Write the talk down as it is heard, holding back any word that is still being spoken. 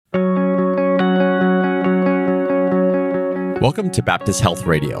Welcome to Baptist Health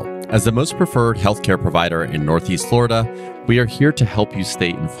Radio. As the most preferred healthcare provider in Northeast Florida, we are here to help you stay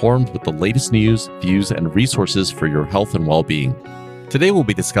informed with the latest news, views, and resources for your health and well-being. Today we'll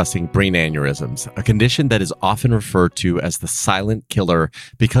be discussing brain aneurysms, a condition that is often referred to as the silent killer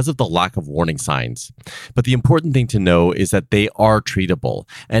because of the lack of warning signs. But the important thing to know is that they are treatable,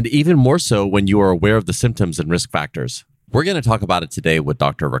 and even more so when you are aware of the symptoms and risk factors. We're going to talk about it today with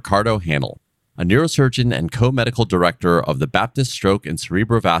Dr. Ricardo Hanel, a neurosurgeon and co-medical director of the Baptist Stroke and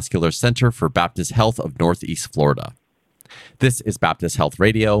Cerebrovascular Center for Baptist Health of Northeast Florida. This is Baptist Health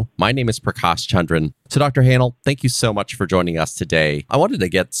Radio. My name is Prakash Chandran. So Dr. Hanel, thank you so much for joining us today. I wanted to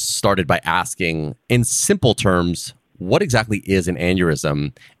get started by asking, in simple terms, what exactly is an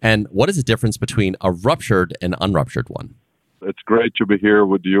aneurysm and what is the difference between a ruptured and unruptured one? It's great to be here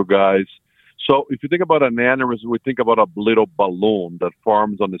with you guys. So if you think about an aneurysm, we think about a little balloon that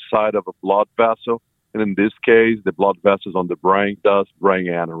forms on the side of a blood vessel. And in this case, the blood vessels on the brain does brain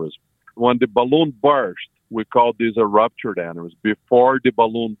aneurysm. When the balloon bursts, we call this a ruptured aneurysm. Before the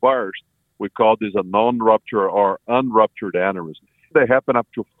balloon bursts, we call this a non-ruptured or unruptured aneurysm. They happen up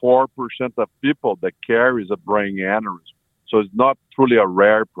to 4% of people that carries a brain aneurysm. So it's not truly a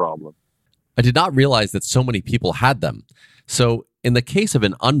rare problem. I did not realize that so many people had them. So in the case of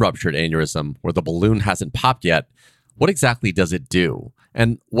an unruptured aneurysm where the balloon hasn't popped yet, what exactly does it do?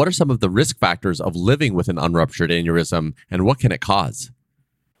 And what are some of the risk factors of living with an unruptured aneurysm, and what can it cause?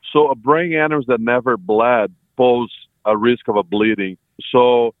 So a brain aneurysm that never bled pose a risk of a bleeding.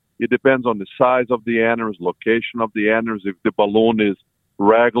 So it depends on the size of the aneurysm, location of the aneurysm, if the balloon is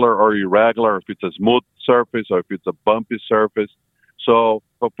regular or irregular, if it's a smooth surface or if it's a bumpy surface. So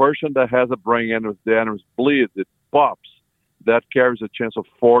a person that has a brain aneurysm, the aneurysm bleeds, it pops. That carries a chance of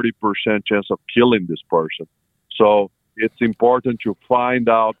 40% chance of killing this person. So it's important to find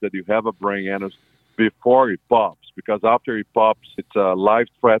out that you have a brain aneurysm before it pops, because after it pops, it's a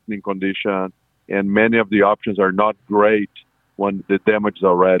life-threatening condition, and many of the options are not great when the damage is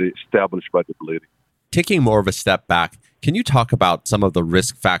already established by the bleeding. Taking more of a step back, can you talk about some of the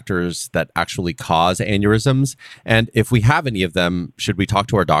risk factors that actually cause aneurysms? And if we have any of them, should we talk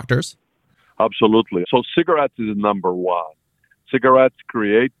to our doctors? Absolutely. So cigarettes is number one. Cigarettes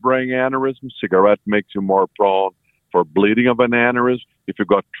create brain aneurysms. Cigarette makes you more prone for bleeding of an aneurysm. If you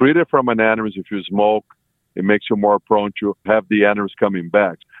got treated from an aneurysm, if you smoke, it makes you more prone to have the aneurysm coming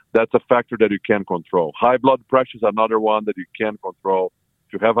back. That's a factor that you can control. High blood pressure is another one that you can control.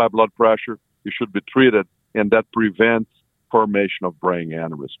 If you have high blood pressure, you should be treated, and that prevents formation of brain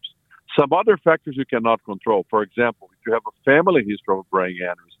aneurysms. Some other factors you cannot control. For example, if you have a family history of brain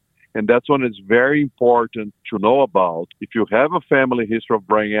aneurysm, and that's one it's very important to know about. If you have a family history of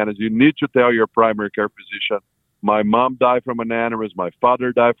brain aneurysm, you need to tell your primary care physician, my mom died from an aneurysm, my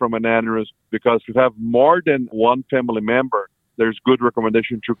father died from an aneurysm, because if you have more than one family member, there's good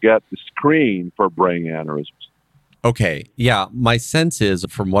recommendation to get screened for brain aneurysms. Okay. Yeah. My sense is,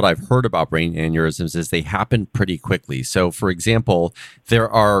 from what I've heard about brain aneurysms, is they happen pretty quickly. So, for example, there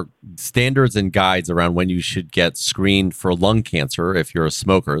are standards and guides around when you should get screened for lung cancer if you're a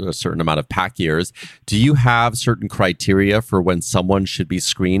smoker, a certain amount of pack years. Do you have certain criteria for when someone should be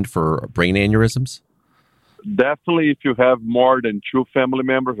screened for brain aneurysms? Definitely, if you have more than two family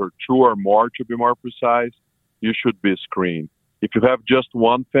members, or two or more to be more precise, you should be screened. If you have just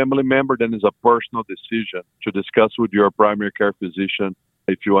one family member, then it's a personal decision to discuss with your primary care physician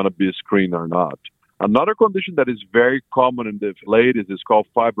if you want to be screened or not. Another condition that is very common in the ladies is called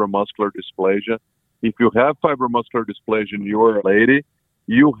fibromuscular dysplasia. If you have fibromuscular dysplasia and you're a lady,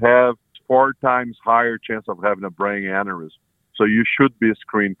 you have 4 times higher chance of having a brain aneurysm. So you should be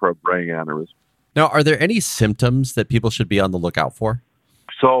screened for a brain aneurysm. Now, are there any symptoms that people should be on the lookout for?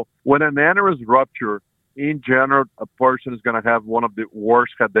 So when an aneurysm ruptures, in general, a person is going to have one of the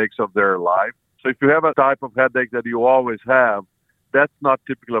worst headaches of their life. So if you have a type of headache that you always have, that's not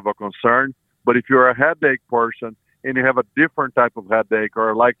typical of a concern. But if you're a headache person and you have a different type of headache, or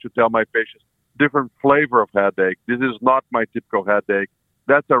I like to tell my patients, different flavor of headache, this is not my typical headache,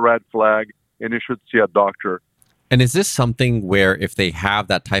 that's a red flag, and you should see a doctor. And is this something where if they have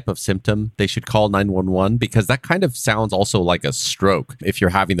that type of symptom, they should call 911? Because that kind of sounds also like a stroke if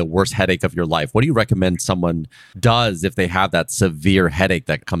you're having the worst headache of your life. What do you recommend someone does if they have that severe headache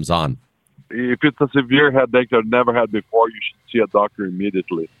that comes on? If it's a severe headache that I've never had before, you should see a doctor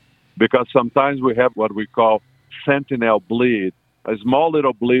immediately. Because sometimes we have what we call sentinel bleed, a small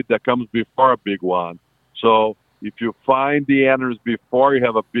little bleed that comes before a big one. So if you find the aneurysm before you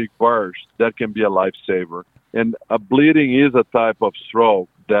have a big burst, that can be a lifesaver. And a bleeding is a type of stroke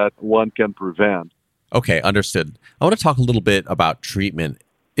that one can prevent. Okay, understood. I want to talk a little bit about treatment.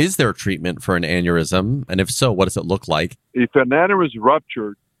 Is there treatment for an aneurysm? And if so, what does it look like? If an aneurysm is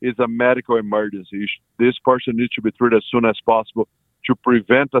ruptured, it's a medical emergency. This person needs to be treated as soon as possible to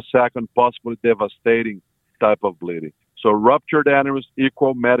prevent a second, possibly devastating type of bleeding. So ruptured aneurysm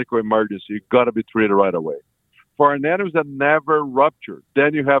equal medical emergency. You got to be treated right away. For an aneurysm that never ruptured,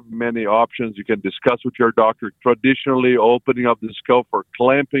 then you have many options you can discuss with your doctor. Traditionally, opening up the skull for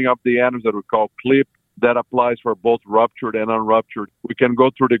clamping up the aneurysm that we call clip. That applies for both ruptured and unruptured. We can go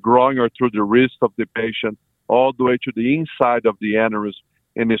through the groin or through the wrist of the patient, all the way to the inside of the aneurysm,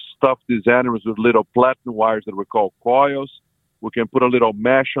 and stuff these aneurysms with little platinum wires that we call coils. We can put a little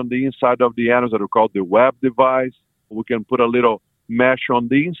mesh on the inside of the aneurysm that we call the web device. We can put a little mesh on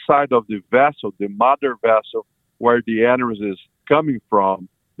the inside of the vessel, the mother vessel, where the aneurysm is coming from,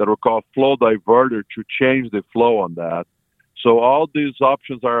 that we call flow diverter to change the flow on that. So all these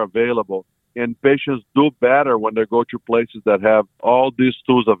options are available. And patients do better when they go to places that have all these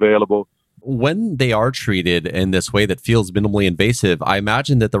tools available. When they are treated in this way that feels minimally invasive, I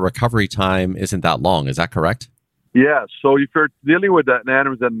imagine that the recovery time isn't that long. Is that correct? Yeah. So if you're dealing with an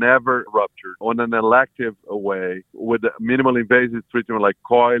aneurysm that never ruptured on an elective way with minimally invasive treatment like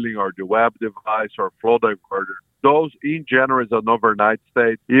coiling or the web device or flow diverter, those in general is an overnight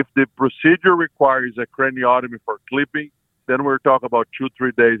stay. If the procedure requires a craniotomy for clipping, then we're talking about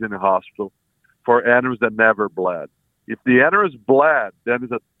 2-3 days in the hospital for aneurysms that never bled. If the aneurysm bled, then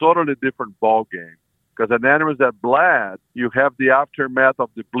it's a totally different ball game. Because an aneurysm that bled, you have the aftermath of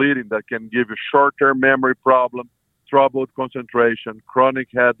the bleeding that can give you short-term memory problems, troubled concentration, chronic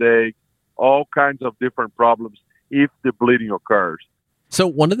headache, all kinds of different problems if the bleeding occurs. So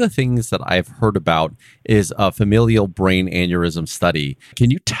one of the things that I've heard about is a familial brain aneurysm study.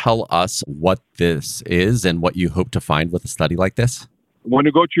 Can you tell us what this is and what you hope to find with a study like this? When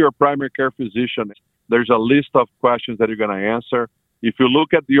you go to your primary care physician, there's a list of questions that you're going to answer. If you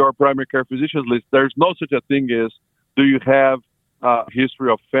look at your primary care physician's list, there's no such a thing as, do you have a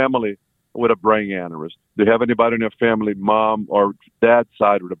history of family with a brain aneurysm? Do you have anybody in your family, mom or dad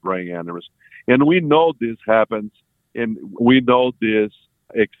side with a brain aneurysm? And we know this happens, and we know this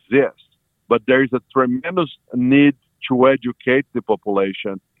exists. But there is a tremendous need to educate the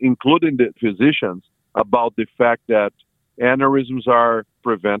population, including the physicians, about the fact that aneurysms are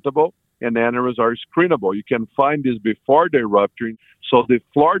preventable and aneurysms are screenable. You can find this before they're rupturing. So the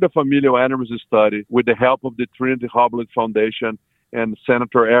Florida Familial Aneurysm Study, with the help of the Trinity Hoblit Foundation and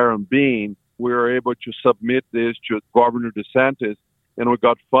Senator Aaron Bean, we were able to submit this to Governor DeSantis, and we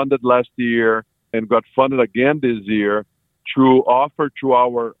got funded last year and got funded again this year to offer to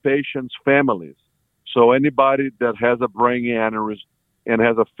our patients' families. So anybody that has a brain aneurysm and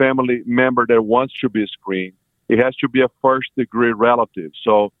has a family member that wants to be screened, it has to be a first-degree relative.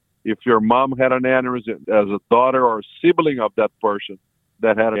 So if your mom had an aneurysm as a daughter or sibling of that person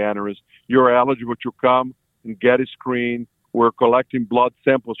that had an aneurysm, you're eligible to come and get a screen. We're collecting blood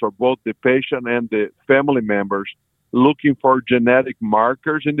samples for both the patient and the family members, looking for genetic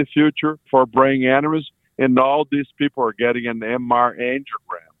markers in the future for brain aneurysm. And all these people are getting an MR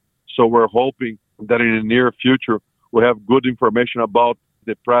angiogram. So we're hoping that in the near future, we'll have good information about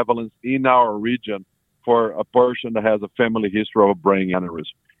the prevalence in our region for a person that has a family history of a brain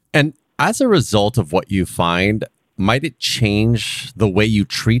aneurysm. And as a result of what you find, might it change the way you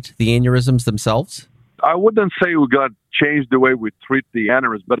treat the aneurysms themselves? I wouldn't say we're going to change the way we treat the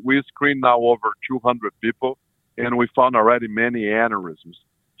aneurysms, but we screen now over 200 people, and we found already many aneurysms.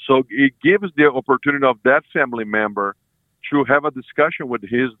 So it gives the opportunity of that family member to have a discussion with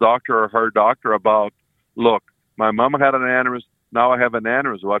his doctor or her doctor about, look, my mom had an aneurysm, now I have an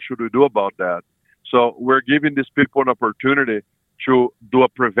aneurysm. What should we do about that? So we're giving these people an opportunity to do a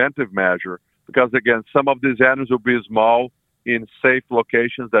preventive measure because, again, some of these aneurysms will be small in safe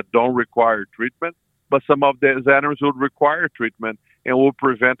locations that don't require treatment, but some of these aneurysms will require treatment and will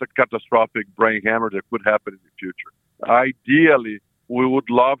prevent a catastrophic brain hemorrhage that could happen in the future. Ideally, we would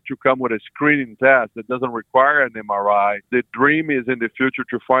love to come with a screening test that doesn't require an MRI. The dream is in the future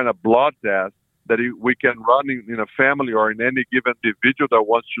to find a blood test that we can run in a family or in any given individual that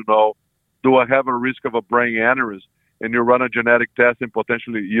wants to know, do I have a risk of a brain aneurysm? And you run a genetic test and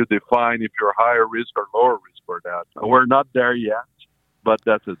potentially you define if you're higher risk or lower risk for that. We're not there yet, but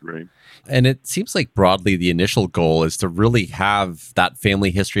that's a dream. And it seems like broadly the initial goal is to really have that family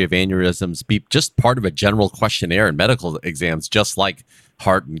history of aneurysms be just part of a general questionnaire in medical exams, just like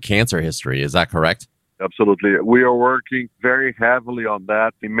heart and cancer history. Is that correct? Absolutely. We are working very heavily on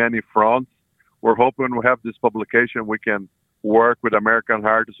that in many fronts. We're hoping we have this publication, we can work with American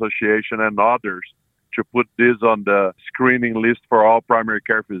Heart Association and others to put this on the screening list for all primary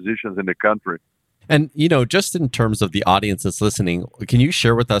care physicians in the country. And, just in terms of the audience that's listening, can you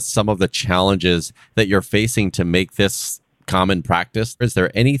share with us some of the challenges that you're facing to make this common practice? Is there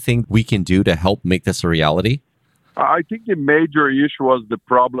anything we can do to help make this a reality? I think the major issue was the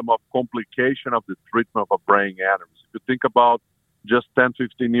problem of complication of the treatment of a brain aneurysm. If you think about just 10,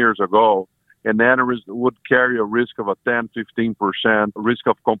 15 years ago, an aneurysm would carry a risk of a 10, 15% risk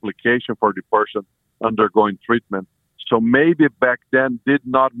of complication for the person undergoing treatment. So maybe back then did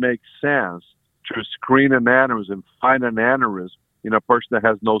not make sense to screen an aneurysm, find an aneurysm in a person that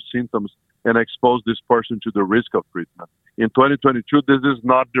has no symptoms and expose this person to the risk of treatment. In 2022, this is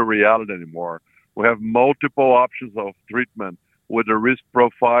not the reality anymore. We have multiple options of treatment with a risk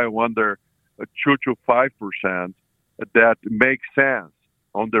profile under 2 to 5% that makes sense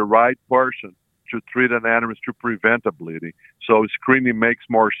on the right person to treat an aneurysm to prevent a bleeding. So screening makes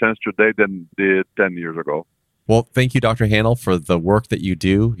more sense today than it did 10 years ago. Well, thank you, Dr. Hanel, for the work that you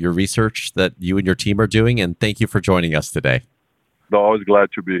do, your research that you and your team are doing, and thank you for joining us today. Always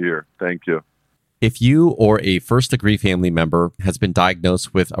glad to be here. Thank you. If you or a first-degree family member has been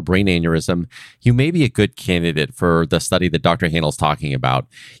diagnosed with a brain aneurysm, you may be a good candidate for the study that Dr. Hanel is talking about.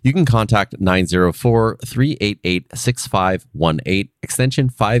 You can contact 904-388-6518, extension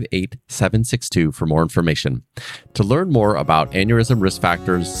 58762 for more information. To learn more about aneurysm risk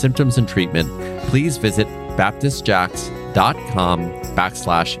factors, symptoms, and treatment, please visit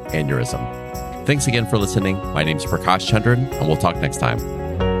baptistjacks.com/aneurysm. Thanks again for listening. My name is Prakash Chandran, and we'll talk next time.